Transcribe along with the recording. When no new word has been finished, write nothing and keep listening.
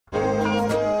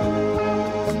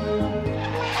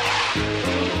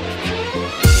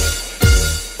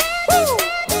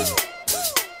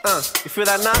feel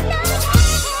that knock?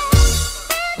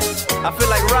 I feel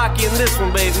like Rocky in this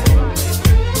one, baby.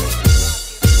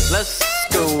 Let's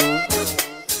go.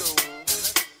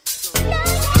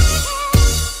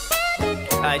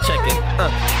 Alright, check it.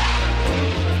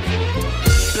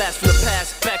 Blast from the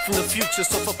past, back from the future.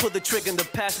 So if I pull the trigger in the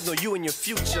past, I know you and your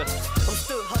future. I'm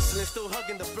still hustling, still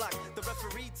hugging the block. The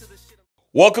referee to the shit.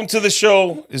 Welcome to the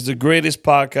show. Is the greatest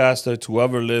podcaster to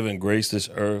ever live and grace this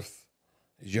earth.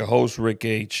 Is your host, Rick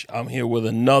H. I'm here with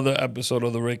another episode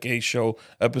of the Rick H Show,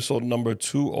 episode number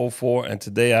 204. And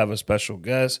today I have a special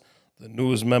guest, the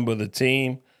newest member of the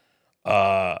team.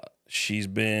 She's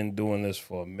been doing this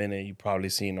for a minute. You've probably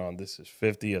seen her on This Is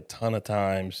 50 a ton of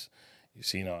times. You've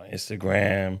seen her on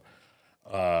Instagram.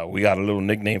 We got a little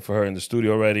nickname for her in the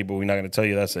studio already, but we're not going to tell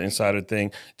you that's an insider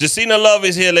thing. Jacina Love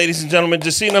is here, ladies and gentlemen.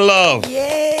 Jacina Love.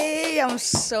 Yay! I'm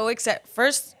so excited.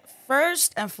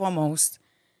 First and foremost,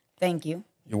 thank you.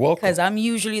 You're welcome. Because I'm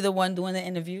usually the one doing the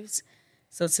interviews.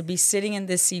 So to be sitting in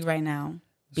this seat right now,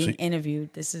 being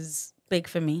interviewed, this is big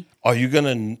for me. Are you going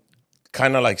to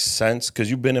kind of like sense, because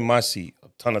you've been in my seat a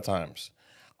ton of times,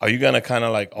 are you going to kind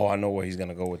of like, oh, I know where he's going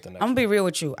to go with the next I'm going to be real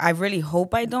with you. I really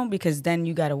hope I don't, because then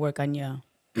you got to work on your...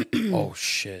 Oh,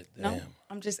 shit. Damn. No,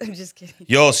 I'm just kidding.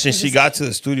 Yo, since she got to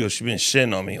the studio, she been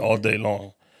shitting on me all day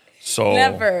long. So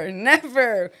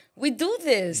Never. We do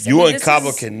this. You and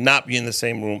Cabo cannot be in the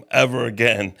same room ever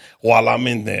again while I'm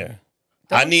in there.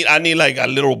 I need like a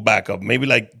little backup. Maybe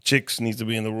like Chicks needs to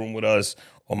be in the room with us,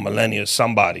 or Millennia,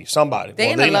 somebody.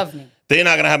 They're gonna love me. They're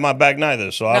not gonna have my back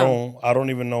neither. So no. I don't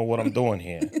even know what I'm doing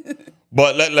here.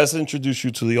 But let's introduce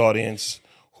you to the audience.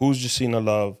 Who's Jacina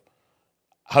Love?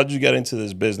 How'd you get into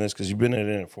this business? Because you've been in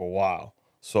it for a while.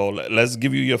 So let's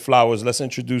give you your flowers. Let's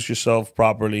introduce yourself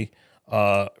properly.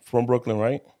 From Brooklyn,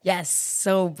 right? Yes.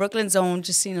 So Brooklyn's own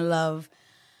Jacina Love.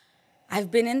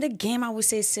 I've been in the game, I would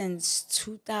say, since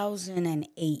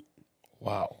 2008.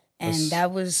 Wow. And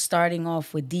that was starting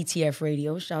off with DTF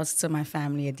Radio. Shouts to my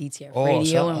family at DTF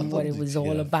Radio and what it was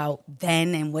all about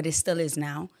then and what it still is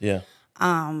now. Yeah.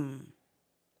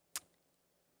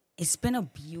 It's been a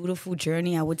beautiful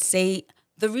journey. I would say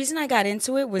the reason I got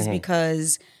into it was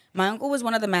because my uncle was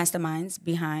one of the masterminds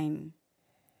behind...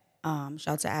 shout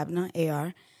out to Abner,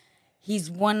 AR. He's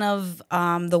one of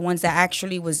the ones that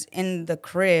actually was in the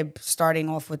crib starting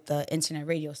off with the internet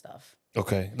radio stuff.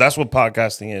 Okay. That's what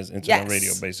podcasting is, internet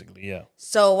radio, basically, yeah.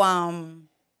 So,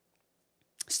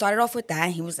 started off with that.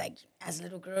 He was like, as a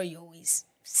little girl, you always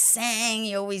sang.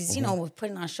 You always, you know, was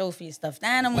putting on shows for your stuffed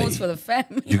animals, for the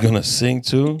family. You gonna sing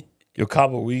too? Yo,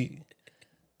 Cabo, we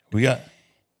got...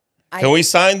 Can we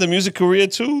sign the music career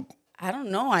too? I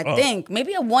don't know. I think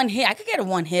maybe a one hit. I could get a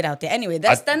one hit out there. Anyway,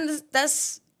 that's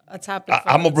a topic.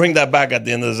 I'm gonna bring that back at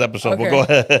the end of this episode. Okay. But go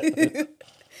ahead.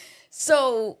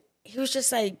 So he was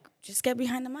just like, just get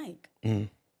behind the mic.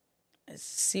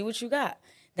 See what you got.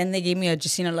 Then they gave me a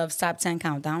Jacina Love's Top 10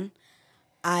 countdown.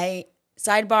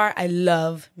 Sidebar, I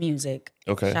love music.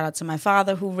 Okay. Shout out to my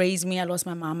father who raised me. I lost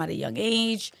my mom at a young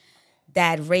age.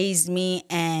 Dad raised me,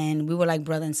 and we were like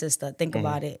brother and sister. Think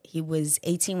about it. He was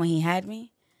 18 when he had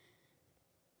me.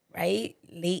 Right?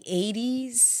 Late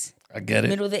 80s. I get it.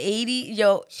 Middle of the 80s.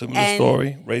 Yo. Similar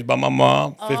story. Raised by my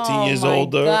mom, 15 years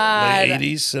older. God. Late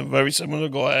 80s. Very similar.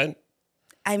 Go ahead.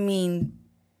 I mean,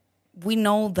 we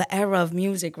know the era of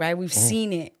music, right? We've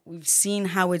seen it. We've seen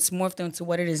how it's morphed into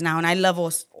what it is now. And I love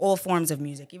all forms of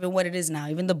music, even what it is now,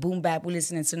 even the boom bap we're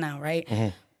listening to now, right?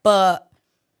 But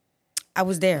I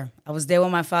was there. I was there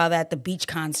with my father at the beach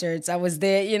concerts. I was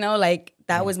there, you know, like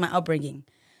that was my upbringing.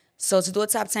 So to do a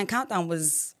top 10 countdown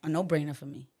was a no-brainer for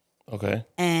me. Okay.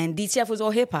 And DTF was all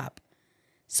hip-hop.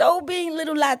 So being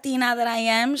little Latina that I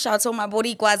am, shout out to my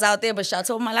Boricuas out there, but shout out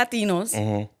to my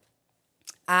Latinos.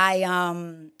 I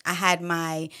had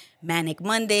my Manic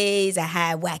Mondays. I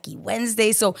had Wacky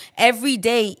Wednesdays. So every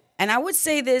day, and I would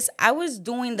say this, I was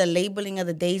doing the labeling of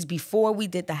the days before we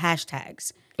did the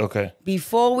hashtags. Okay.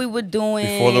 Before we were doing...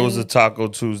 Before there was a Taco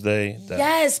Tuesday.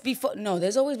 Yes, before... No,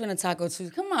 there's always been a Taco Tuesday.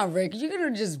 Come on, Rick. You're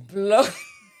going to just blow...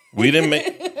 We didn't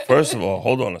make... First of all,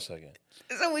 hold on a second.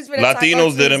 There's always been a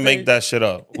Latinos didn't make that shit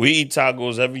up. We eat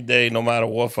tacos every day, no matter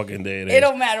what fucking day it is. It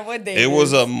don't matter what day it is. It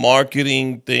was a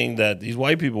marketing thing that these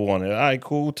white people wanted. All right,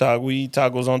 cool. We eat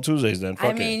tacos on Tuesdays then.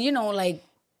 Fuck you know, like...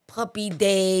 Puppy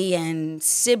Day and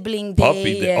Sibling Day.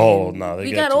 Puppy Day. Oh, no.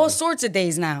 We got all sorts of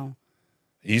days now.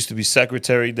 It used to be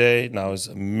Secretary Day. Now it's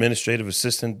Administrative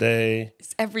Assistant Day.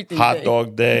 It's everything. Hot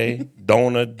Dog Day.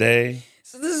 Donut Day.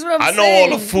 So this is what I'm saying. I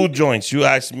know all the food joints. You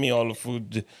asked me all the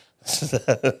food.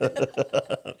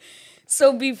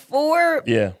 So before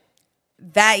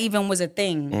that even was a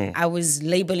thing. I was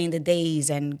labeling the days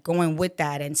and going with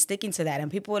that and sticking to that.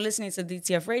 And people were listening to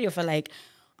DTF radio for like,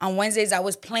 on Wednesdays I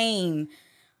was playing,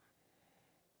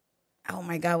 oh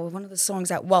my God, one of the songs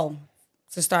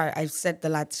to start, I said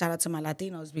shout out to my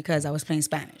Latinos because I was playing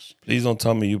Spanish. Please don't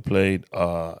tell me you played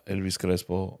Elvis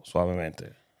Crespo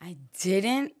Suavemente. I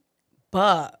didn't,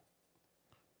 but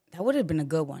that would have been a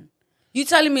good one. You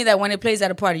telling me that when it plays at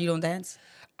a party, you don't dance?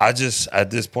 I just, at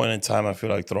this point in time, I feel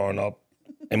like throwing up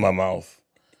in my mouth.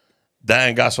 That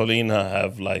and Gasolina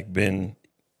have like been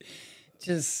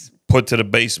just put to the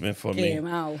basement for me.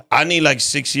 Out. I need like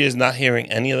 6 years not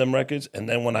hearing any of them records, and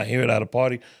then when I hear it at a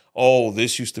party, oh,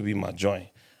 this used to be my joint.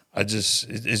 It's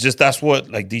just that's what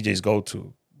like DJs go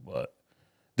to. But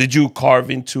did you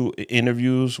carve into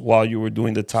interviews while you were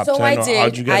doing the top 10? I did.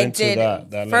 How'd you get into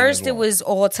that First, lane as well? it was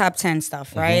all top 10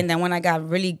 stuff, right? And then when I got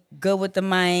really good with the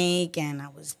mic and I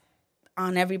was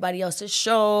on everybody else's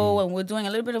show and we're doing a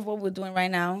little bit of what we're doing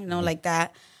right now, you know, like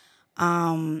that,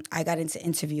 I got into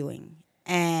interviewing.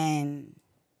 And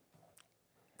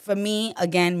for me,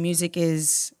 again, music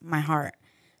is my heart.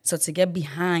 So to get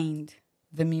behind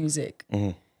the music,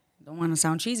 don't want to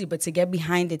sound cheesy, but to get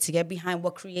behind it, to get behind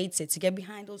what creates it, to get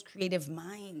behind those creative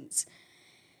minds.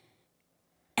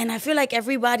 And I feel like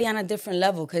everybody on a different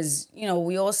level, because, you know,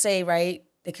 we all say, right,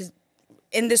 because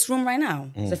in this room right now,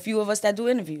 there's a few of us that do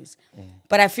interviews.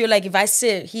 But I feel like if I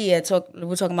sit here,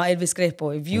 we're talking about Elvis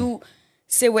Crespo, if you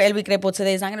sit with Elvis Crespo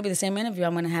today, it's not going to be the same interview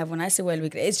I'm going to have when I sit with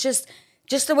Elvis Crespo. It's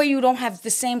just the way you don't have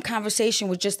the same conversation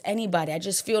with just anybody. I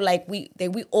just feel like we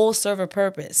all serve a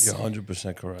purpose. You're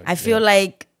 100% correct. I feel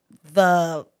like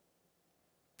the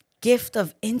gift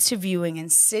of interviewing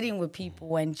and sitting with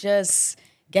people and just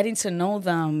getting to know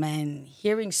them and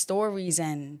hearing stories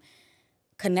and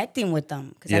connecting with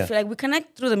them. Because I feel like we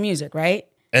connect through the music, right?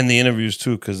 And the interviews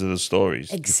too, because of the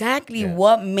stories. Exactly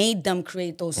what made them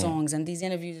create those songs. And these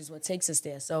interviews is what takes us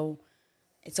there. So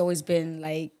it's always been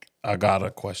like... I got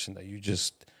a question that you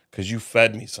just... Because you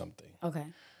fed me something. Okay.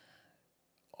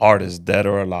 Artist, dead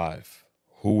or alive,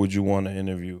 who would you want to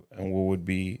interview? And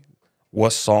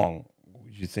what song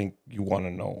you think you want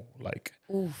to know? Like,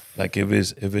 like if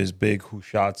it's big, who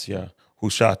shot ya,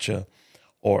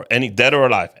 or any dead or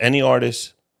alive, any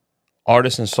artist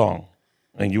and song,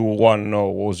 and you will want to know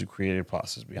what was the creative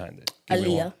process behind it.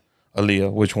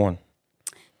 Aaliyah, which one?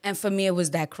 And for me, it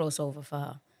was that crossover for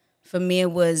her. For me,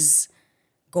 it was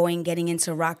getting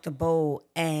into Rock the Boat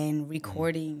and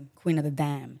recording Queen of the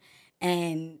Dam,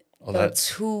 and the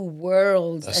two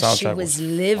worlds that she was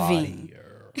living.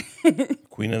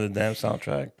 Queen of the Dam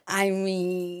soundtrack. I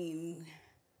mean,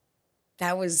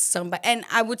 that was somebody, and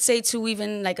I would say too,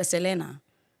 even like a Selena,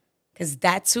 because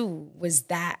that too was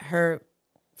her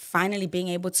finally being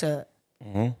able to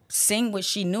sing what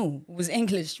she knew. It was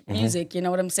English music, you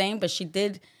know what I'm saying? But she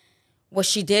did what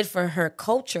she did for her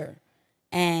culture,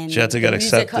 and she had to get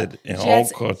accepted in all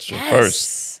culture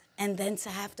first, and then to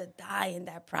have to die in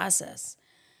that process.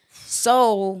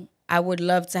 So I would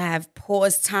love to have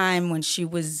paused time when she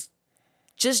was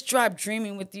just dropped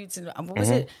Dreaming with You to what was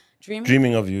it?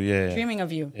 Dreaming of You, yeah. Dreaming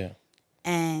of You. Yeah.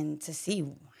 And to see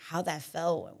how that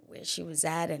felt and where she was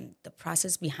at and the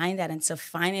process behind that, and to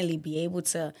finally be able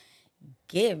to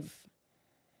give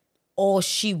all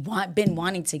she been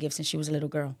wanting to give since she was a little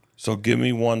girl. So give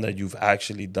me one that you've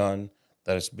actually done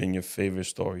that has been your favorite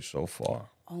story so far.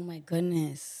 Oh my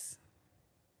goodness.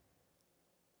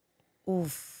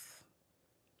 Oof.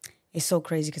 It's so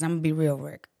crazy because I'm going to be real,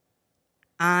 Rick.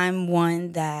 I'm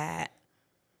one that...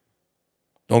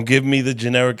 Don't give me the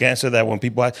generic answer that when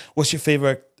people ask, what's your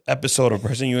favorite episode or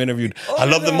person you interviewed? I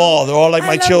love them all. They're all like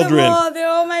my children. They're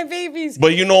all my babies.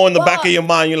 But you know, in the back of your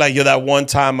mind, you're like, yo, that one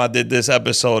time I did this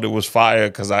episode, it was fire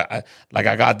because I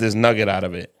got this nugget out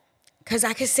of it. Because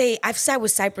I could say I've sat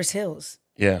with Cypress Hills.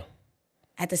 Yeah.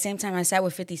 At the same time, I sat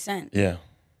with 50 Cent. Yeah.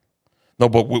 No,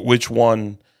 but which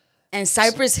one... And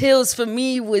Cypress Hills for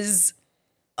me was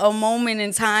a moment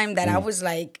in time that I was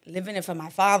like living it for my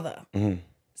father.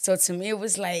 So to me, it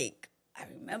was like, I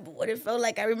remember what it felt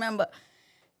like. I remember.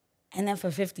 And then for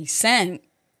 50 Cent,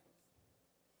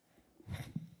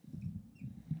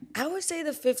 I would say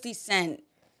the 50 Cent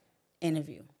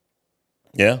interview.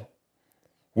 Yeah?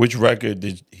 Which record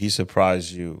did he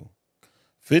surprise you?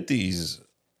 50's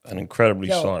an incredibly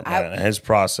smart man. And his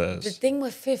process. The thing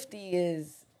with 50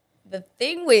 is, the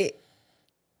thing with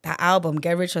the album,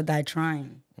 Get Rich or Die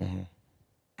Trying,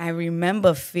 I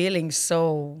remember feeling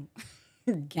so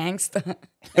gangster.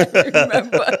 I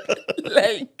remember,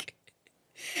 like,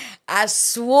 I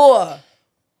swore,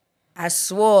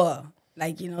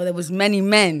 like, you know, there was many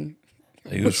men.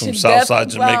 He was from Southside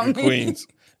Jamaica, Queens.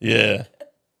 Yeah.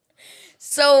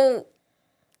 So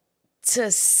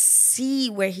to see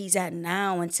where he's at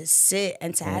now and to sit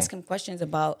and to ask him questions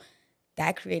about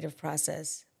that creative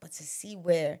process, but to see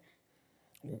where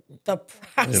the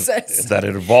process that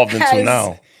it evolved into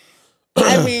now.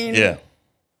 I mean, Yeah.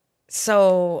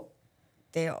 So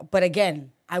but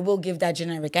again, I will give that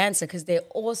generic answer because they're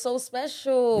all so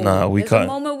special. Nah, we There's cut a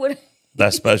moment with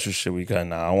that special shit we cut.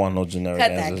 Nah, I don't want no generic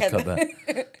Cut answers. that. Cut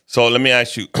that. So let me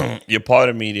ask you, you're part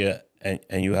of media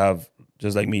and you have,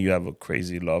 just like me, you have a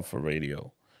crazy love for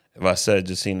radio. If I said,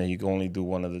 Jacina, you can only do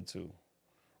one of the two,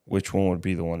 which one would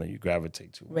be the one that you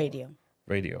gravitate to? radio.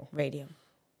 Radio.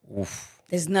 Oof.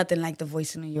 There's nothing like the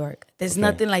voice in New York. There's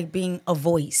nothing like being a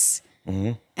voice.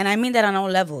 And I mean that on all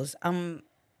levels.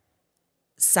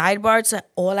 Sidebar to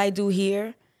all I do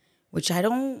here, which I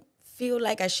don't feel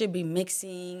like I should be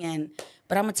mixing,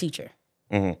 but I'm a teacher.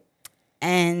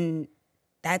 And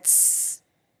that's,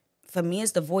 for me,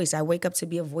 it's the voice. I wake up to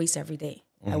be a voice every day.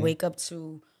 I wake up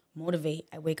to motivate.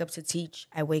 I wake up to teach.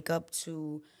 I wake up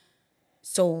to,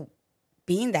 so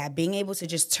being able to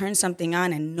just turn something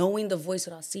on and knowing the voice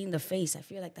without seeing the face, I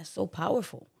feel like that's so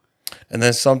powerful. And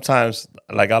then sometimes,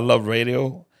 like, I love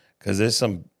radio because there's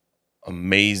some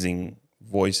amazing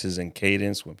voices and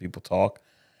cadence when people talk,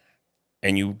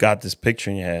 and you got this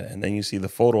picture in your head, and then you see the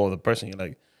photo of the person, you're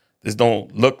like, this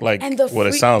don't look like what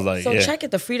it sounds like. So check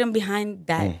it, the freedom behind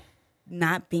that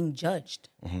not being judged.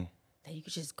 That you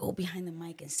could just go behind the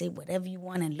mic and say whatever you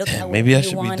want and look at what maybe I you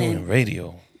should want. be doing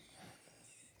radio.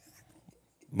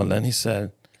 Melanie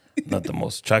said, not the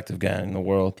most attractive guy in the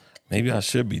world. Maybe I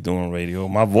should be doing radio.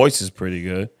 My voice is pretty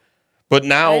good. But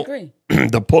now I agree.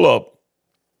 the pull-up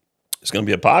is going to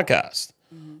be a podcast.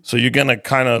 So you're going to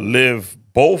kind of live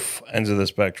both ends of the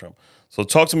spectrum. So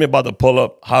talk to me about the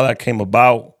pull-up, how that came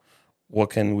about.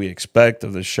 What can we expect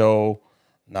of the show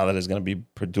now that it's going to be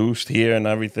produced here and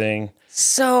everything?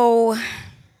 So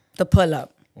the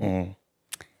pull-up.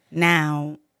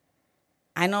 Now,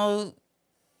 I know,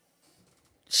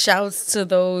 shouts to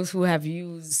those who have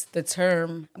used the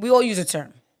term. We all use a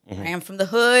term. I am from the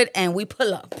hood and we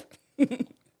pull up.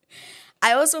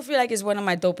 I also feel like it's one of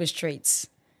my dopest traits.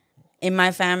 In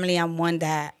my family, I'm one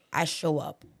that I show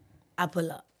up. I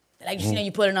pull up. Like, you know,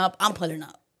 you pulling up, I'm pulling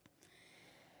up.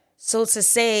 So to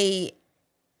say,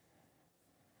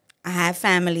 I have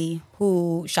family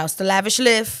who, shouts to Lavish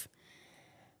Lift,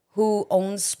 who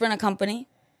owns Sprinter Company.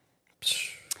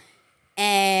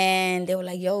 And they were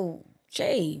like, yo,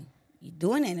 Jay, you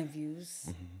doing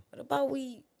interviews. What about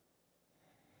we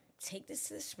take this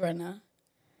to the Sprinter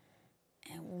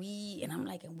and I'm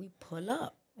like, and we pull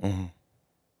up.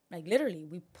 Like, literally,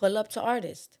 we pull up to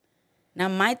artists. Now,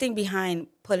 my thing behind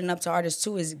pulling up to artists,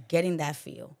 too, is getting that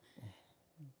feel.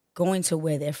 Going to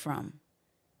where they're from.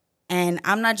 And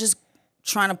I'm not just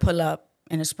trying to pull up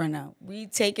in a Sprinter. We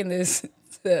taking this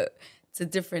to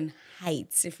different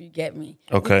heights, if you get me.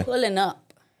 Okay. We're pulling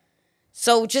up.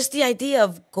 So just the idea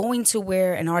of going to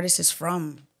where an artist is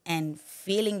from and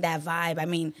feeling that vibe. I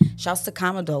mean, shouts to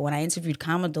Commodore. When I interviewed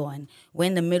Commodore, and we're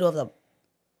in the middle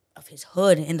of his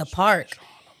hood in the park.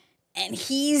 And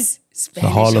he's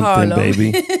Spanish Harlem. Thing,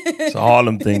 baby. It's a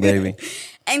Harlem thing, baby.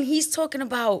 And he's talking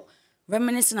about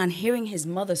reminiscing on hearing his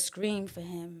mother scream for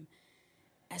him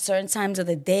at certain times of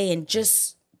the day, and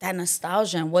just that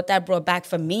nostalgia and what that brought back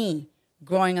for me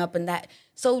growing up in that.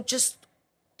 So just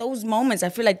those moments, I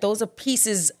feel like those are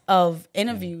pieces of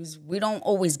interviews we don't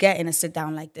always get in a sit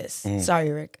down like this. Sorry,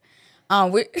 Rick.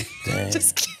 We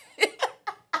just kidding.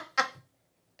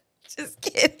 Just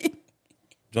kidding.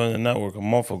 Joined the network a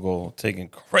month ago, taking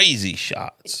crazy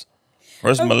shots.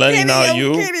 First Melanie, now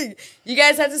you. Kidding. You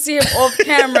guys had to see him off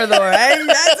camera, though, right? You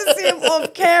had to see him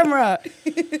off camera.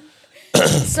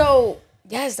 So,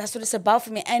 yes, that's what it's about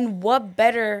for me. And what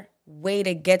better way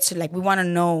to get to, like, we want to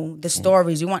know the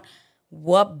stories.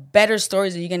 What better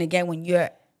stories are you going to get when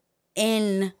you're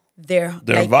in their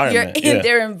environment? You're in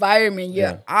their environment.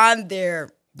 You're on their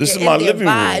This is my living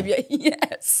room.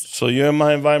 Yes. So you're in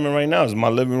my environment right now. It's my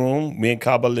living room. Me and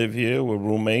Kaba live here. We're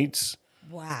roommates.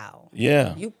 Wow.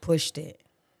 Yeah. You pushed it.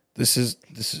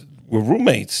 We're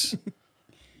roommates.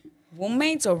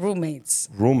 Roommates or roommates?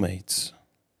 Roommates.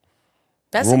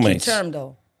 That's roommates. a cute term,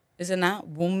 though. Is it not?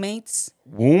 Roommates?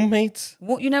 Roommates?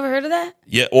 You never heard of that?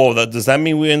 Yeah. Oh, does that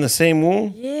mean we're in the same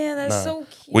room? Yeah, that's so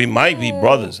cute. We might be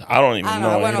brothers. I don't even know.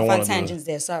 I went off on tangents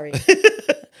there. Sorry.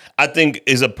 I think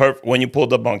is a perfect when you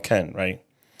pulled up on Ken, right?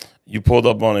 You pulled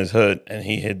up on his hood and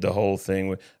he hit the whole thing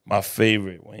with my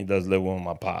favorite when he does Live With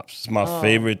My Pops. It's my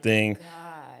favorite thing. Gosh.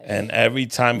 And every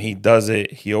time he does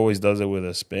it, he always does it with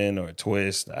a spin or a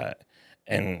twist.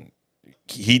 And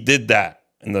he did that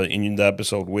in the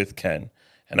episode with Ken.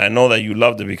 And I know that you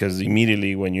loved it because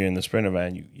immediately when you're in the Sprinter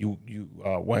van, you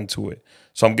went to it.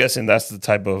 So I'm guessing that's the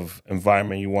type of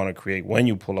environment you want to create when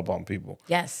you pull up on people.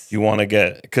 Yes. You want to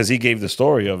get, because he gave the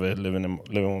story of it, living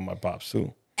with my pops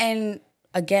too. And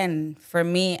again, for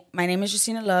me, my name is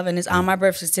Jacina Love, and it's on my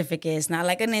birth certificate. It's not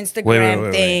like an Instagram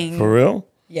Wait. thing. For real?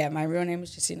 Yeah, my real name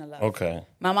is Jacina Love. Okay.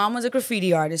 My mom was a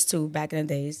graffiti artist too back in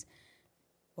the days.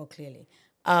 Well, clearly.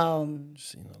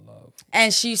 Jacina Love.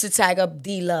 And she used to tag up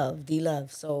D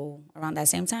Love. So around that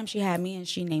same time, she had me and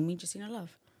she named me Jacina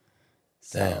Love.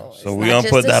 Damn. So it's we're not going to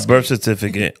just put a that birth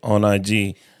certificate on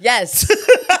IG. Yes.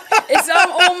 It's on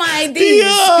all my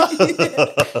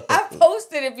IDs. I've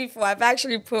posted it before. I've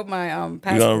actually put my passport.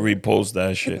 We're going to repost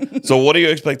that shit. So what are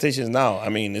your expectations now? I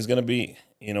mean, it's going to be,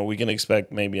 we can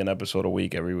expect maybe an episode a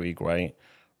week, every week, right?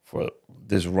 For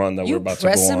this run that we're about to go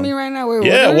on. You pressing me right now?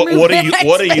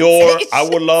 What are your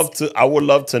I would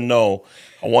love to know.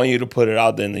 I want you to put it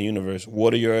out there in the universe.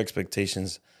 What are your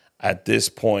expectations at this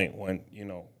point when,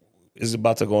 it's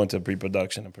about to go into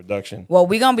pre-production and production? Well,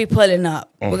 we're going to be pulling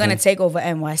up. We're going to take over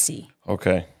NYC.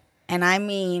 Okay. And I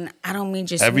don't mean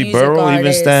just every music borough, artists,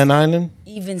 even Staten Island?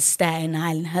 Even Staten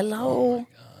Island. Hello. Oh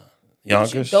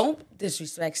Yonkers? Don't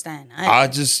disrespect Staten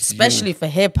Island. Especially for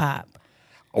hip-hop.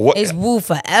 It's Wu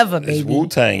forever, baby. It's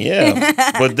Wu-Tang,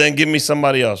 yeah. But then give me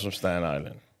somebody else from Staten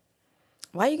Island.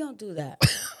 Why you going to do that?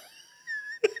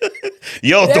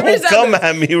 Yo, don't come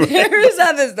at me. Right there is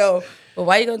others, though. But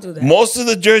why you going to do that? Most of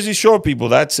the Jersey Shore people,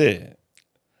 that's it.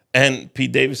 And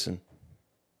Pete Davidson.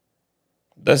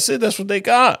 That's it. That's what they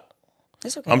got.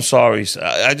 It's okay. I'm sorry.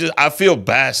 I feel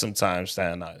bad sometimes,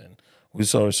 Staten Island.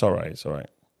 It's all right. It's all right.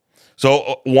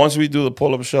 So once we do the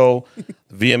pull-up show,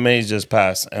 the VMAs just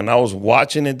passed. And I was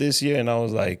watching it this year, and I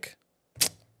was like,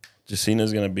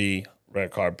 Jacina's going to be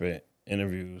red carpet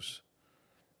interviews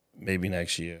maybe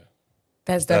next year.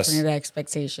 That's definitely the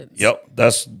expectations. Yep.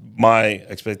 That's my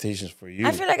expectations for you.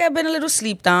 I feel like I've been a little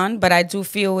sleeped on, but I do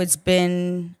feel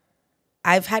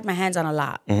I've had my hands on a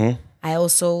lot. Mm-hmm. I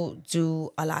also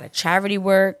do a lot of charity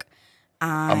work.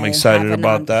 I'm excited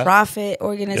about that. Nonprofit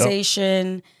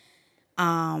organization. Yep.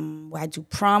 I do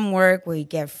prom work. We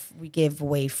give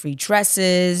away free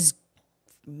dresses,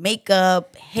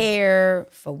 makeup, hair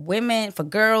for women, for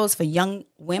girls, for young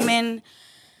women.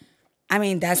 I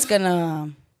mean, that's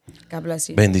gonna. God bless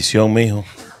you. Bendición, mijo.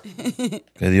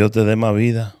 Que Dios te dé más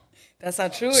vida. That's how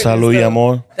true it is. Salud y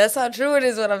amor. That's how true it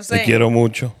is. What I'm saying. Te quiero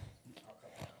mucho.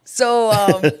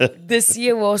 So this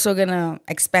year we're also gonna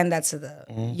expand that to the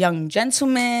young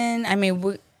gentlemen. I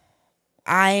mean,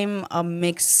 I'm a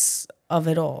mix of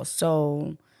it all.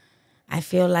 So I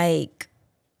feel like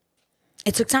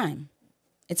it took time.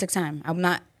 It took time. I'm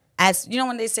not as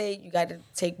when they say you got to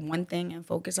take one thing and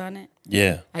focus on it.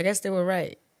 Yeah. I guess they were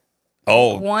right.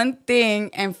 Oh. One thing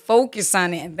and focus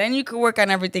on it, and then you could work on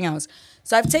everything else.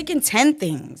 So I've taken 10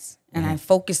 things and I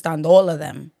focused on all of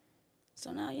them.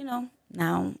 So now,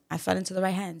 now I fell into the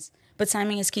right hands. But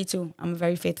timing is key too. I'm a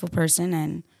very faithful person,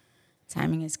 and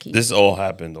timing is key. This all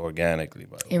happened organically,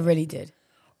 by the way. It really did.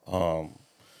 And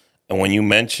when you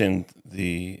mentioned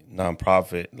the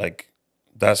nonprofit, like,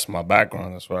 that's my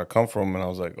background. That's where I come from. And I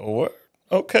was like, oh, what?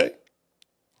 Okay.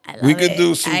 We could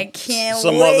do some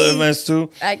other events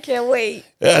too. I can't wait.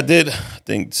 Yeah, I did, I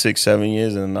think, 6-7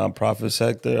 years in the nonprofit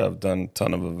sector. I've done a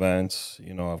ton of events.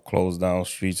 I've closed down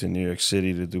streets in New York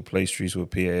City to do play streets with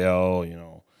PAL.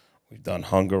 We've done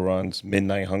hunger runs,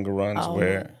 midnight hunger runs. Oh,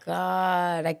 where my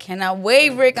God. I cannot wait,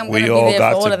 Rick. I'm going to be all there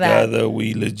got for all together. of that.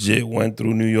 We legit went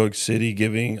through New York City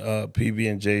giving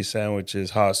PB&J sandwiches,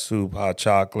 hot soup, hot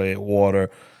chocolate, water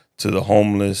to the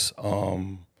homeless.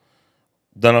 Done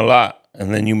a lot.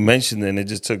 And then you mentioned it, and it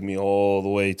just took me all the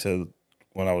way to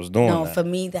when I was doing that. No, for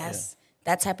me,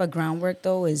 that type of groundwork,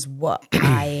 though, is what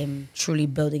I am truly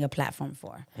building a platform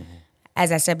for. Mm-hmm.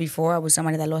 As I said before, I was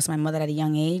somebody that lost my mother at a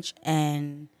young age,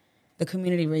 and the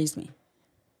community raised me.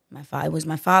 It was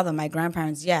my father, my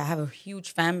grandparents. Yeah, I have a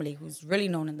huge family who's really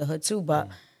known in the hood, too, but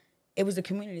it was the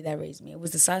community that raised me. It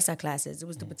was the salsa classes. It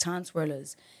was the baton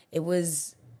twirlers. It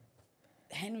was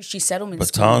Henry Street Settlement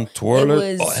Baton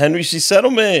twirler? Henry Street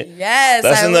Settlement. Yes.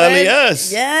 That's in the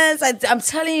LES. Yes, I'm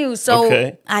telling you.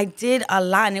 So I did a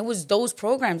lot, and it was those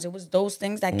programs. It was those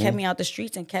things that kept me out the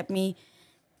streets and kept me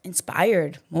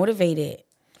inspired, motivated.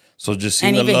 So Jacina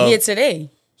and even Love, here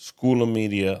today. School of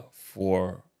Media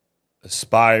for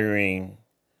aspiring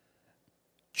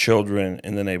children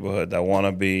in the neighborhood that want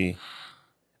to be.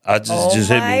 Just hit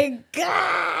me. Oh my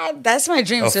God, that's my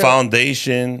dream. A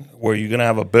foundation where you're gonna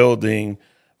have a building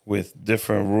with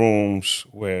different rooms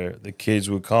where the kids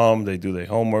would come. They do their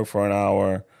homework for an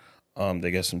hour. They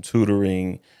get some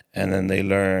tutoring, and then they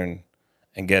learn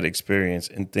and get experience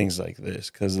in things like this.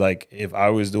 Because, like, if I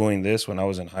was doing this when I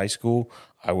was in high school,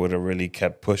 I would have really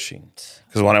kept pushing.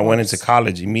 Because when I went into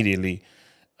college, immediately,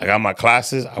 I got my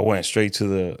classes, I went straight to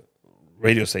the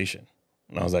radio station.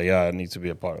 And I was like, yeah, I need to be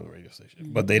a part of the radio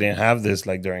station. But they didn't have this,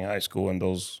 like, during high school and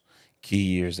those key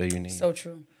years that you need. So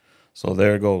true. So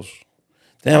there it goes.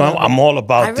 Damn, I'm all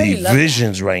about really the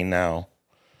visions right now.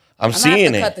 I'm seeing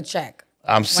seeing it. it. Cut the check.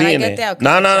 I'm seeing it. There,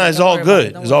 No, it's all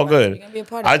good. It's all good. You're gonna be a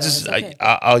part of it. It's okay.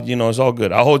 I, you know, it's all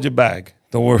good. I'll hold your bag.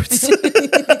 Don't worry.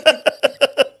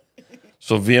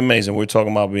 So VMAs, and we're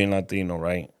talking about being Latino,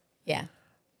 right? Yeah.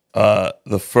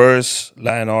 The first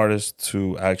Latin artist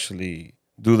to actually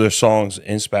do their songs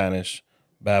in Spanish,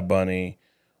 Bad Bunny,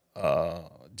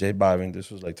 J Balvin.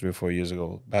 This was like 3 or 4 years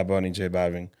ago. Bad Bunny, J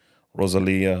Balvin,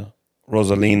 Rosalina,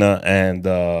 and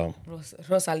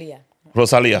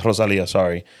Rosalia,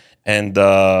 sorry, and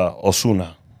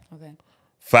Ozuna. Okay.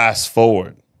 Fast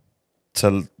forward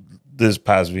to this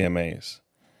past VMAs.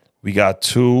 We got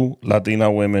 2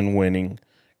 Latina women winning,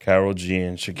 Karol G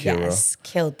and Shakira. Yes,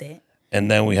 killed it. And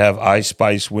then we have Ice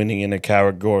Spice winning in a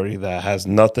category that has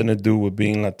nothing to do with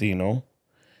being Latino.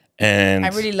 And I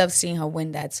really love seeing her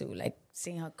win that too, like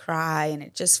seeing her cry, and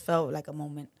it just felt like a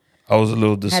moment. I was a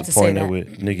little to say disappointed that.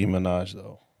 with Nicki Minaj,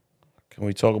 though. Can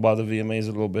we talk about the VMAs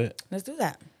a little bit? Let's do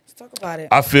that. Let's talk about it.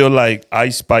 I feel like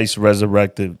Ice Spice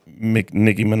resurrected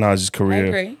Nicki Minaj's I career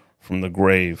agree. from the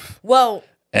grave. Well,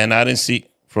 And I didn't see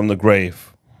from the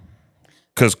grave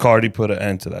because Cardi put an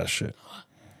end to that shit.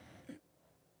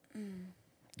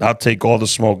 I'll take all the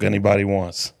smoke anybody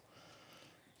wants.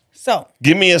 so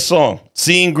Give me a song.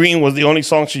 Seeing Green was the only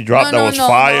song she dropped that was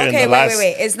fire. Okay, in the last...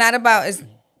 wait. It's not about. It's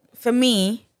for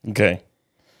me. Okay.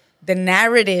 The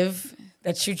narrative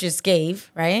that you just gave,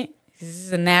 right? This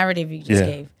is a narrative you just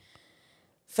gave.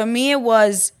 For me, it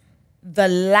was the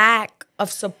lack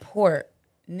of support,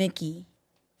 Nicki.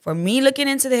 For me, looking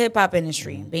into the hip hop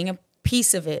industry and being a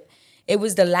piece of it, it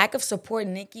was the lack of support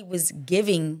Nicki was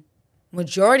giving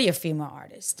majority of female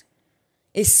artists,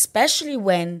 especially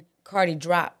when Cardi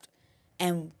dropped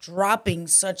and dropping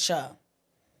such a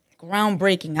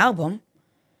groundbreaking album.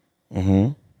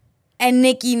 Mm-hmm. And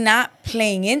Nicki not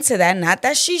playing into that. Not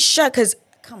that she should, because,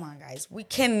 come on, guys. We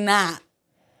cannot.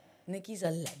 Nicki's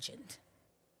a legend.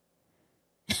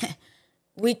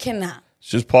 We cannot.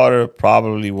 She's part of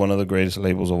probably one of the greatest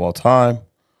labels of all time.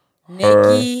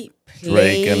 Nicki played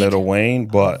Drake and Lil Wayne,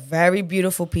 but a very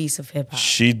beautiful piece of hip-hop.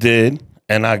 she did,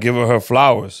 and I give her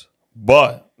flowers.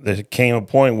 But there came a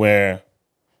point where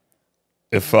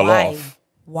it fell off.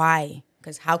 Why?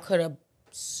 Because how could a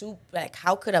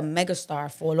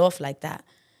megastar fall off like that?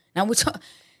 Now we're talking.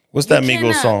 What's that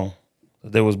Migos song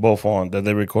that they was both on that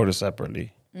they recorded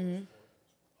separately? Mm-hmm.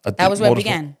 I think That was where it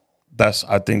began.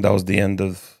 I think that was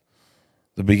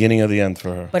the beginning of the end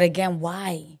for her. But again,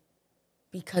 why?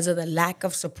 Because of the lack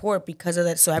of support, because of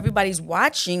that. So everybody's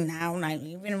watching now, like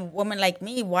even a woman like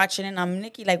me watching, and I'm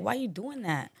Nicki, like, why are you doing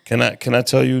that? Can I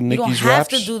tell you Nicki's raps? You don't have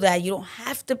to do that. You don't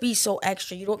have to be so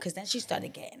extra. You don't, because then she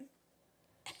started getting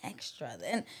extra.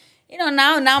 Then,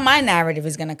 now my narrative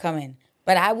is gonna come in.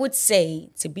 But I would say,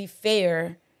 to be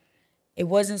fair, it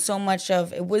wasn't so much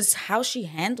of, it was how she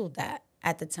handled that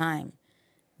at the time.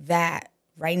 That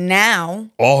right now,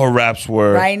 all her raps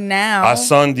were I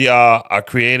sunned y'all, I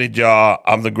created y'all,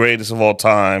 I'm the greatest of all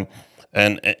time.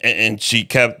 And she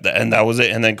kept, and that was it.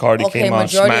 And then Cardi came out,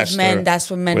 majority smashed of men, her that's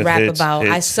what men with rap hits, about.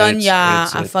 I hits, son hits, y'all,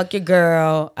 hits, I hits. fuck your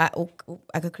girl.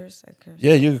 I could curse.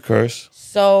 Yeah, you could curse.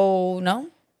 So no.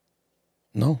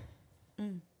 No.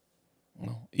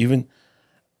 Even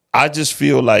I just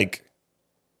feel like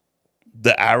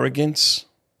the arrogance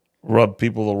rubbed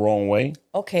people the wrong way.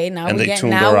 Okay, now And we they get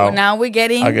tuned her out. now we're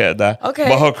getting. I get that. Okay.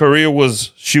 But her career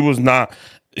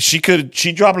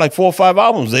she dropped like 4 or 5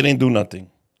 albums. They didn't do nothing.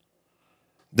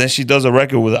 Then she does a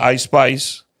record with Ice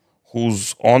Spice,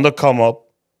 who's on the come up.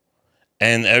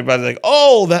 And everybody's like,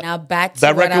 oh, Now back to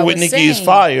that what I record with was Nicki is saying.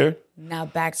 fire. Now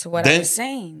back to what I was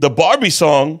saying. The Barbie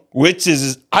song, which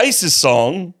is Ice's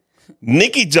song,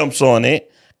 Nicki jumps on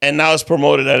it, and now it's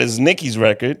promoted as Nicki's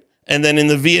record. And then in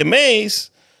the VMAs,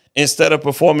 instead of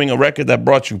performing a record that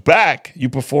brought you back, you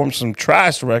performed some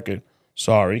trash record.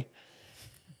 Sorry.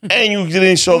 And you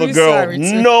didn't show the girl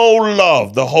no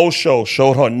love. The whole show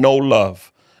showed her no love.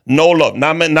 No love.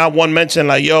 Not one mention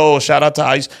like, yo, shout out to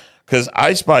Ice. Because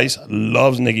Ice Spice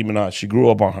loves Nicki Minaj. She grew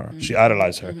up on her. She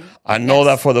idolized her. I know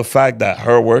that for the fact that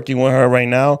her working with her right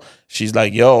now, she's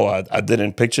like, yo, I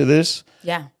didn't picture this.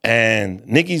 Yeah. And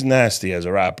Nicki's nasty as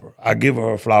a rapper. I give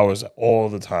her flowers all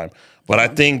the time. But I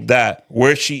think that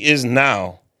where she is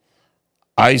now,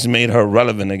 Ice made her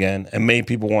relevant again and made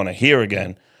people want to hear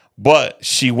again. But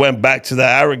she went back to the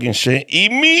arrogant shit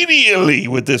immediately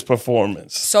with this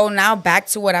performance. So now back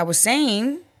to what I was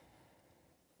saying.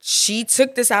 She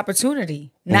took this opportunity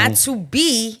not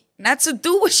to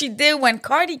do what she did when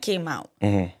Cardi came out.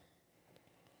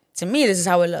 To me, this is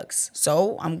how it looks.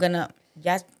 So I'm gonna,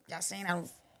 y'all saying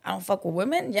I don't fuck with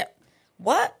women? Yeah.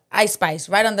 What? Ice Spice,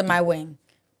 right under my wing.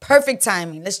 Perfect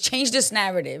timing. Let's change this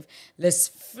narrative. Let's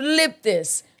flip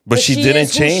this. But she didn't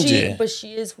change it. But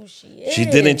she is who she is. She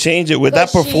didn't change it with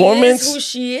that performance. She is who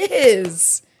she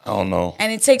is. I don't know.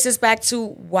 And it takes us back to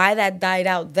why that died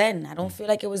out then. I don't feel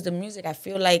like it was the music. I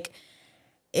feel like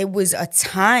it was a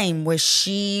time where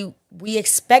we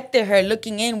expected her,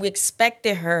 looking in, we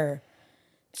expected her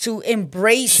to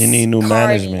embrace She need new Cardi.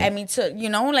 management. I mean,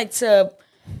 to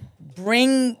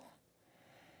bring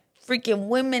freaking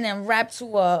women and rap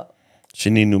to a...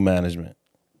 She need new management.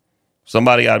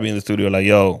 Somebody got to be in the studio like,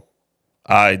 yo, all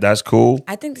right, that's cool.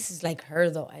 I think this is like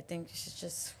her, though. I think she's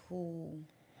just who...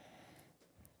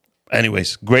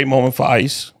 Anyways, great moment for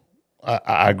Ice.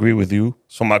 I agree with you.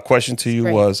 So my question to you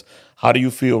was, how do you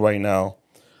feel right now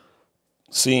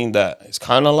seeing that? It's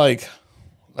kind of like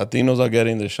Latinos are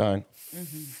getting the shine,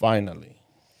 finally.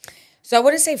 So I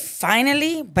wouldn't say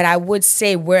finally, but I would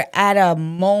say we're at a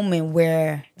moment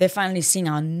where they're finally seeing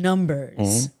our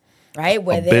numbers, right?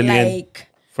 Where they're like...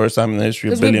 First time in the history,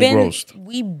 $1 billion grossed.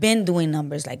 We've been doing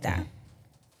numbers like that.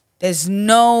 There's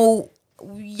no...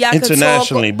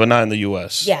 Internationally, but not in the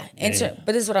U.S. Yeah, but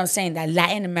this is what I'm saying. That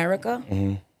Latin America,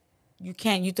 you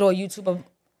throw a YouTube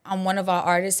on one of our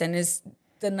artists, and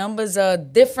the numbers are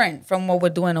different from what we're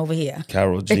doing over here.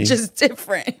 Karol G. It's just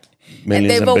different.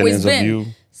 Millions and billions of views.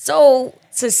 So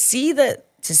to see the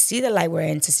light we're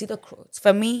in, to see the cross,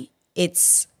 for me,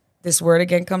 it's this word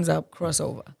again comes up,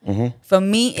 crossover. For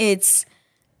me, it's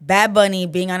Bad Bunny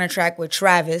being on a track with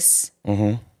Travis.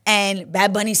 And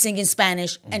Bad Bunny singing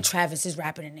Spanish, and Travis is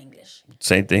rapping in English.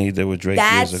 Same thing he did with Drake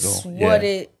years ago. That's what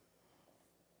it...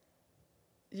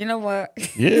 You know what?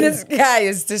 Yeah. This guy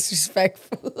is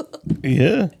disrespectful.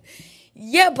 Yeah.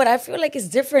 Yeah, but I feel like it's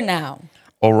different now.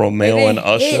 Or Romeo and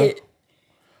Usher.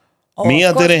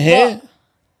 Mia didn't hit?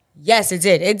 Yes, it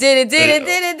did. It did.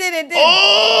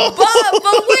 Oh! But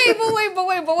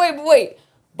wait.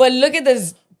 But look at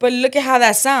this. But look at how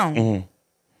that sound.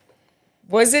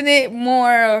 Wasn't it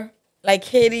more like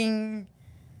hitting?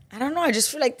 I don't know. I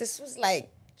just feel like this was like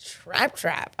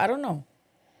trap. I don't know.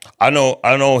 I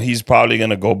know he's probably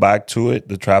gonna go back to it,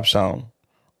 the trap sound.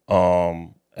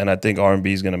 And I think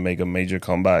R&B is gonna make a major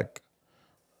comeback.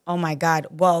 Oh my God.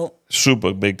 Well,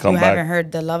 super big comeback. You haven't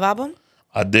heard the Love album?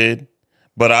 I did.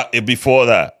 But before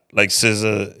that, like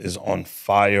SZA is on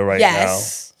fire right now.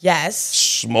 Yes.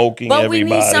 Smoking But everybody. we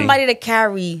need somebody to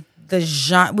carry the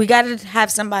genre. We gotta have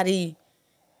somebody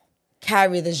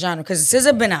carry the genre, because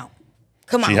SZA been out.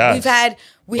 Come on, we have the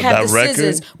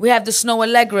SZAs, we have the Snow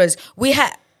Allegras,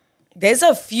 there's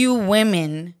a few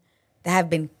women that have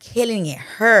been killing it.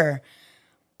 Her,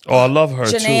 I love her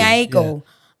Janae too. Aiko. Yeah.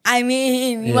 I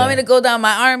mean, you want me to go down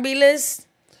my R&B list?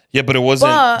 Yeah, but it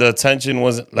wasn't. The attention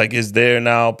wasn't like it's there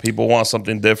now. People want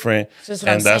something different,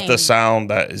 and that's the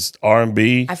sound that is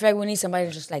R&B. I feel like we need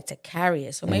somebody just like to carry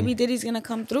it. So maybe Diddy's gonna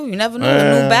come through. You never know.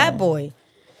 The new bad boy.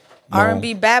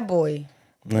 R&B bad boy.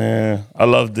 Yeah, I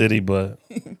love Diddy, but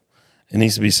it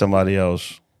needs to be somebody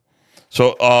else.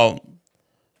 So,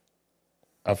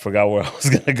 I forgot where I was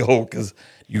gonna go because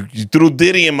you threw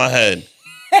Diddy in my head.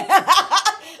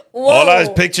 All I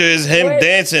picture is him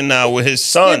dancing now with his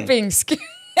son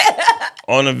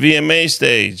on a VMA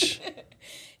stage.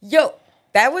 Yo,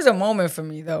 that was a moment for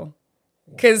me though,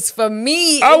 because for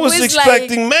me, I was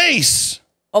expecting Mace.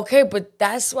 Okay, but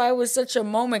that's why it was such a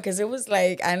moment, because it was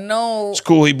like, I know. It's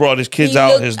cool. He brought his kids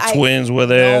out. His twins were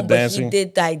there dancing. He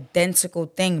did the identical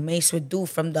thing Mace would do,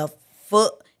 from the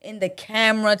foot in the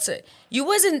camera to... You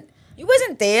wasn't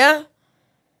there.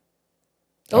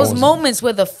 Those moments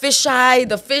where the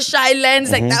fisheye lens,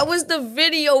 like that was the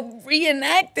video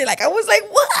reenacted. Like I was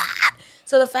like, what?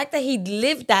 So the fact that he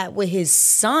lived that with his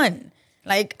son,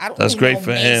 like I don't know. That's great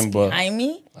for him, but I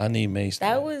need Mace.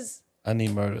 I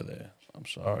need murder there. I'm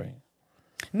sorry.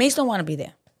 Mace don't want to be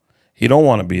there. He don't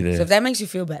want to be there. So if that makes you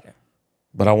feel better.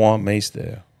 But I want Mace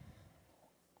there.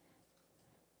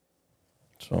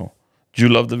 So, did you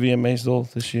love the VMAs though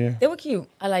this year? They were cute.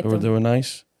 I liked them. They were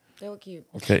nice? They were cute.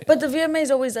 Okay. But the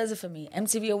VMAs always does it for me.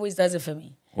 MTV always does it for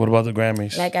me. What about the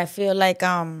Grammys? Like I feel like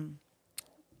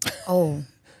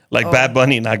Bad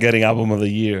Bunny not getting album of the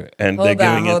year, and they're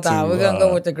giving it to... Hold on. We're gonna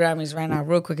go with the Grammys right now,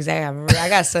 real quick, because I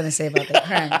got something to say about the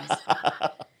Grammys.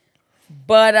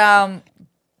 But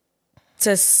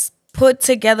to put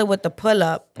together with the pull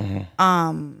up,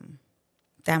 damn,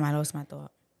 I lost my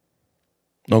thought.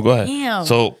 No, go ahead. Damn.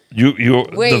 So the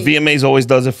Wait. VMAs always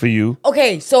does it for you.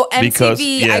 Okay, so MTV, Because,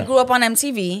 yeah. I grew up on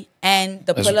MTV, and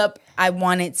the pull up, I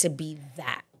want it to be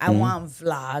that. I want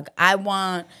vlog. I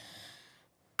want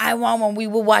when we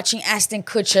were watching Ashton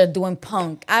Kutcher doing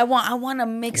punk. I want to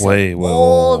mix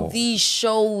all these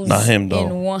shows Not him, though.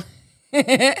 in one.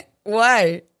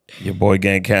 Why? Your boy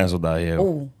getting canceled out here.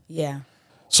 Oh, yeah.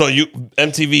 So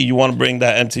MTV, you want to bring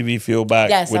that MTV feel back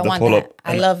Yes, with I the want pull that. up?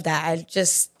 I love that. I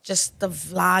just the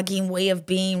vlogging way of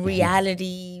being,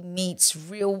 reality meets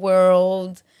real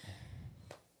world.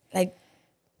 Like,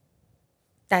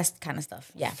 that's kind of stuff.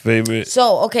 Yeah. Favorite.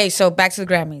 So back to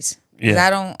the Grammys.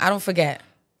 Yeah. I don't forget.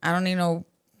 I don't need no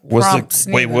prompts.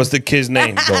 What's the kid's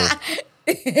name though?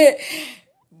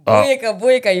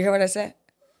 Boyka, you hear what I said?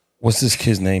 What's this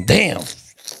kid's name? Damn.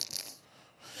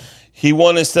 He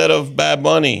won instead of Bad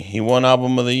Bunny. He won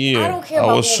Album of the Year. I don't care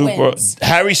about who wins.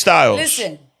 Harry Styles.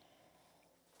 Listen,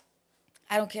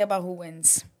 I don't care about who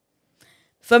wins.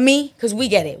 For me, because we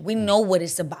get it. We know what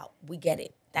it's about. We get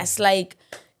it. That's like,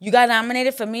 you got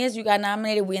nominated. For me, as you got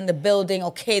nominated, we in the building.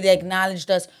 Okay, they acknowledged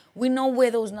us. We know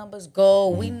where those numbers go.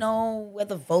 We know where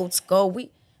the votes go. We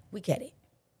get it.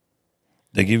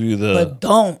 They give you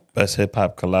the best hip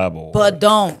hop collab award. But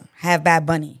don't have Bad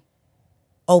Bunny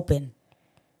open.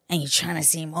 And you're trying to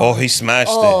seem more. Oh, he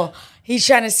smashed it. He's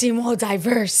trying to seem more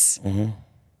diverse.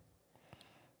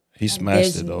 He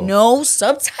smashed it though. No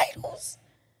subtitles.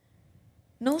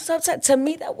 No subtitles. To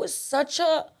me, that was such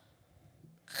a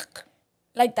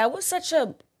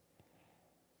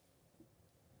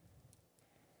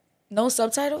no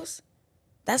subtitles.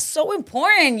 That's so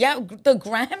important. Yeah, the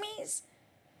Grammys.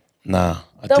 Nah,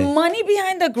 Money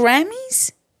behind the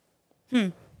Grammys.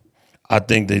 I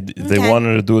think if they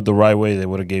wanted to do it the right way, they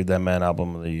would have gave that man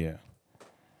Album of the Year.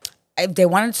 If they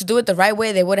wanted to do it the right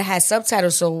way, they would have had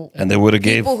subtitles. So and they would have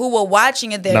gave people who were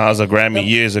watching it. Nas a Grammy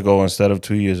years ago instead of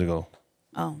 2 years ago.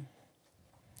 Oh,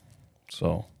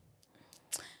 so.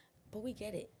 But we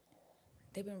get it.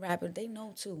 They've been rapping. They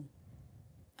know too.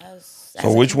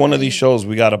 So which one of these shows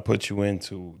we got to put you in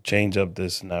to change up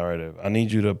this narrative? I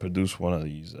need you to produce one of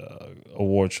these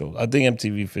award shows. I think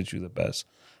MTV fits you the best.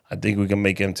 I think we can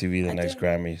make MTV the next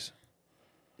Grammys.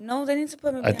 No, they need to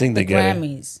put me I think they the get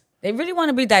Grammys. They really want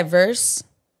to be diverse.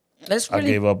 I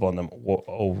gave up on them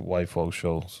old white folk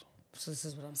shows. So this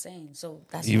is what I'm saying. So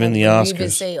that's even the Oscars. Even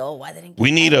say, why they didn't?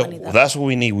 We need that's what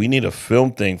we need. We need a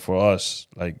film thing for us,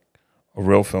 like a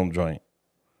real film joint,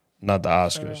 not the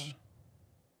Oscars.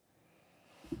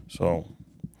 So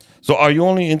are you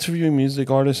only interviewing music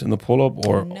artists in the pull up,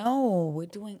 or no? We're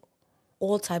doing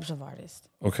all types of artists.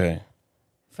 Okay.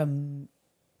 From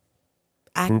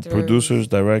actors, producers,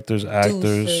 directors,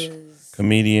 actors,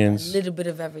 comedians, a little bit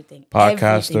of everything.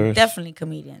 Podcasters, everything. Definitely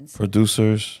comedians,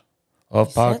 producers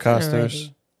of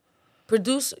podcasters,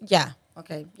 yeah,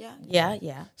 okay,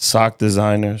 yeah. Sock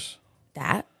designers,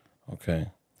 that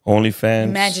okay. OnlyFans,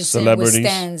 imagine celebrities, with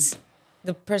stands,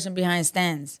 the person behind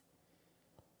stands.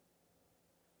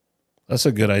 That's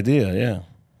a good idea, yeah.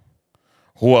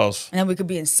 Who else? And then we could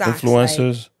be in socks.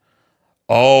 Influencers.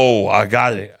 Oh, I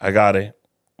got it.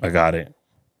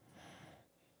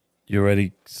 You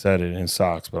already said it in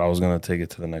socks, but I was going to take it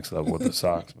to the next level with the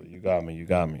socks. But you got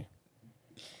me.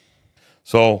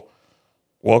 So,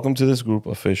 welcome to this group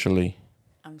officially.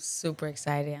 I'm super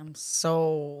excited.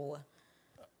 Oh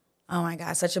my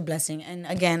God, such a blessing. And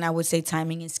again, I would say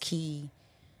timing is key.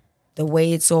 The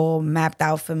way it's all mapped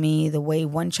out for me, the way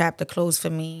one chapter closed for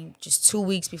me, just 2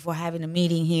 weeks before having a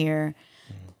meeting here.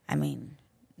 I mean,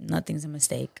 nothing's a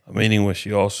mistake. A meeting where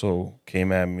she also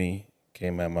came at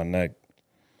my neck.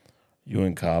 You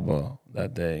and Kaba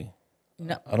that day.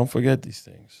 No, I don't forget these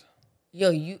things. Yo,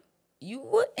 you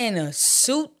were in a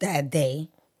suit that day,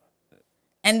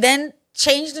 and then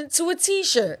changed into a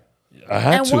t-shirt. I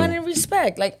had to. And wanted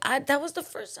respect. That was the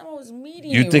first time I was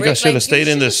meeting you. You think I should have stayed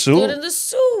in the suit? Stood in the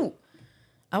suit.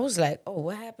 I was like, oh,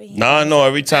 what happened here? No.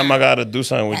 Every time I got to do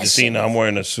something with Jacina, I'm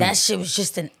wearing a suit. That shit was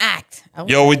just an act.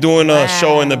 Yo, we're doing a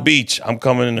show in the beach. I'm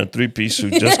coming in a 3-piece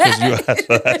suit just because you asked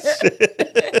for that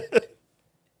shit.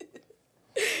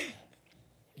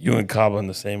 You and Kaba in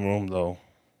the same room, though.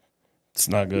 It's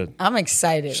not good. I'm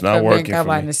excited. It's not working for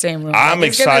me. In the same room. I'm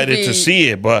excited to see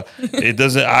it, but it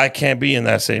doesn't. I can't be in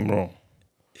that same room.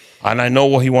 And I know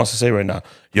what he wants to say right now.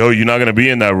 Yo, you're not gonna be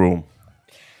in that room.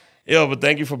 Yo, but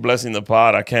thank you for blessing the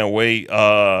pod. I can't wait.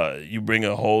 You bring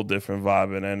a whole different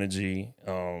vibe and energy,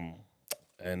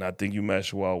 and I think you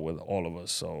mesh well with all of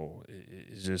us. So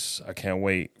it's just I can't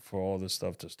wait for all this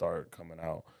stuff to start coming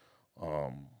out.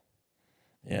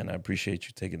 Yeah, and I appreciate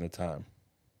you taking the time.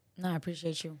 No, I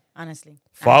appreciate you, honestly.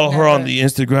 Follow her on the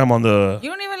Instagram, on the You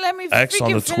don't even let me X,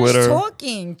 on the finish Twitter.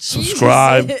 talking.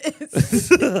 Subscribe.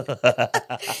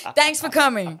 Thanks for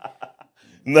coming.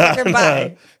 Nah,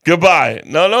 Goodbye. Goodbye.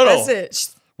 No. That's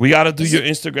it. We got to do your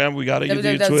Instagram. We got to do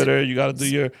your That's Twitter. it. You got to do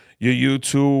your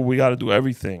YouTube. We got to do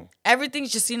everything.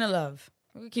 Everything's Jacina Love.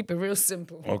 We keep it real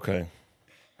simple. Okay.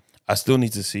 I still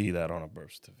need to see that on a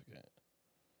birth certificate.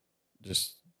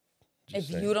 Just if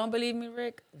saying. you don't believe me,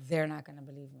 Rick, they're not going to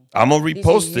believe me. I'm going to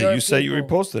repost it. your You say you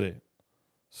people. reposted it.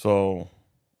 So,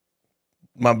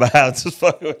 my bad. Just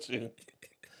fucking with you.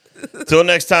 Till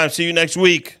next time. See you next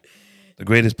week. The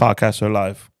greatest podcaster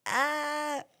alive.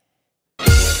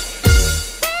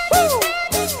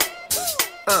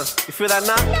 You feel that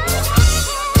now?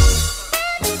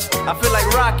 I feel like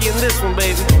Rocky in this one,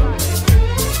 baby.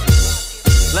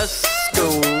 Let's go.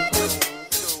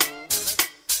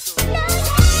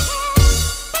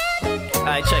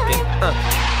 Alright, check it.